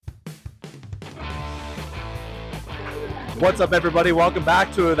What's up, everybody? Welcome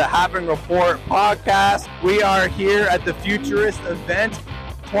back to the Halving Report podcast. We are here at the Futurist event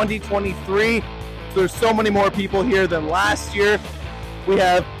 2023. There's so many more people here than last year. We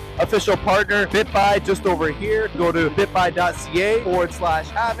have official partner BitBuy just over here. Go to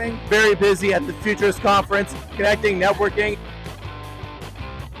bitbuy.ca/halving. Very busy at the Futurist conference, connecting, networking.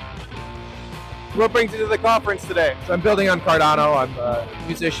 What brings you to the conference today? So I'm building on Cardano. I'm a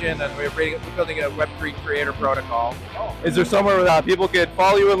musician, and we're building a Web3 creator protocol. Is there somewhere where people could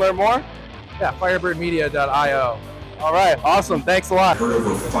follow you and learn more? Yeah, firebirdmedia.io. All right, awesome. Thanks a lot. Heard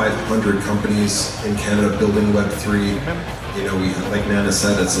over 500 companies in Canada building Web3. You know, like Nana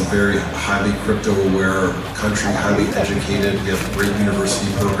said, it's a very highly crypto-aware country, highly educated. We have great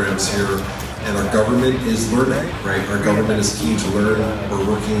university programs here. And our government is learning, right? Our government is keen to learn. We're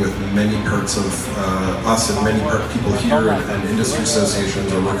working with many parts of us and many people here, and industry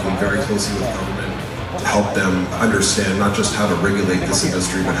associations are working very closely with government to help them understand not just how to regulate this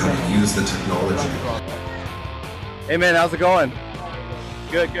industry, but how to use the technology. Hey man, how's it going?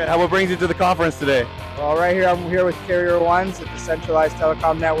 Good. What brings you to the conference today? Well, right here, I'm here with Carrier Ones, a decentralized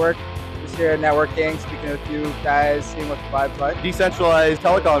telecom network. Just here networking, speaking with you guys, seeing what the vibe's like. Decentralized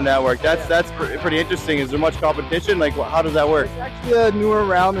telecom network. That's pretty interesting. Is there much competition? Like, how does that work? It's actually a newer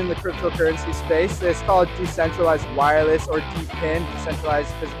realm in the cryptocurrency space. It's called Decentralized Wireless, or DPIN,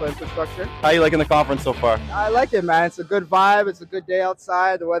 Decentralized Physical Infrastructure. How are you liking the conference so far? I like it, man. It's a good vibe. It's a good day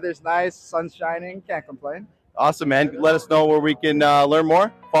outside. The weather's nice. Sun's shining. Can't complain. Awesome, man. Let us know where we can learn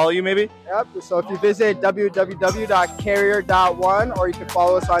more. Follow you, maybe? Yep. So if you visit www.carrier.one, or you can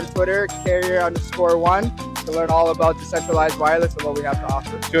follow us on Twitter, carrier_1, to learn all about decentralized wireless and what we have to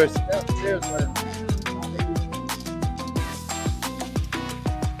offer. Cheers. Yeah, cheers, man.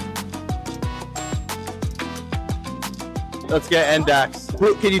 Let's get NDAX.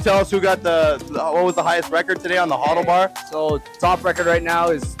 Can you tell us who got what was the highest record today on the HODL bar? So top record right now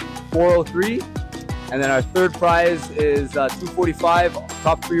is 403. And then our third prize is 245.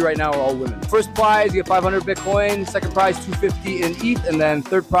 Top three right now are all women. First prize, you get 500 Bitcoin. Second prize, 250 in ETH. And then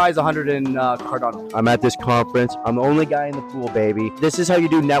third prize, 100 in Cardano. I'm at this conference. I'm the only guy in the pool, baby. This is how you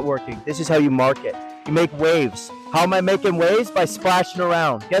do networking. This is how you market. You make waves. How am I making waves? By splashing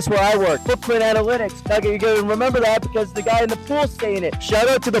around. Guess where I work? Footprint analytics. Now you're going to remember that because the guy in the pool's saying it. Shout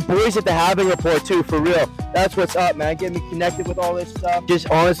out to the boys at the Halving Report too, for real. That's what's up, man. Getting me connected with all this stuff. Just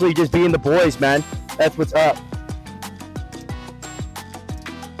honestly, just being the boys, man. That's what's up.